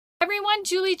everyone,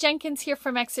 Julie Jenkins here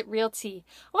from Exit Realty.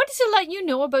 I wanted to let you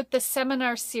know about the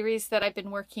seminar series that I've been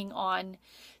working on.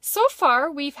 So far,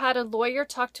 we've had a lawyer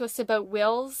talk to us about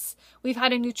wills, we've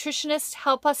had a nutritionist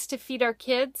help us to feed our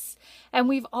kids, and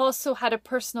we've also had a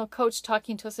personal coach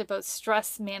talking to us about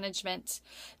stress management.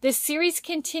 This series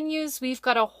continues. We've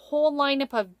got a whole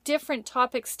lineup of different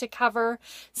topics to cover,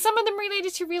 some of them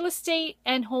related to real estate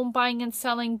and home buying and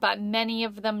selling, but many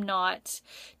of them not.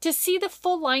 To see the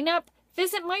full lineup,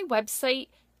 visit my website,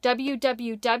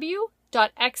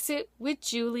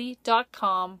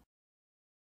 www.exitwithjulie.com.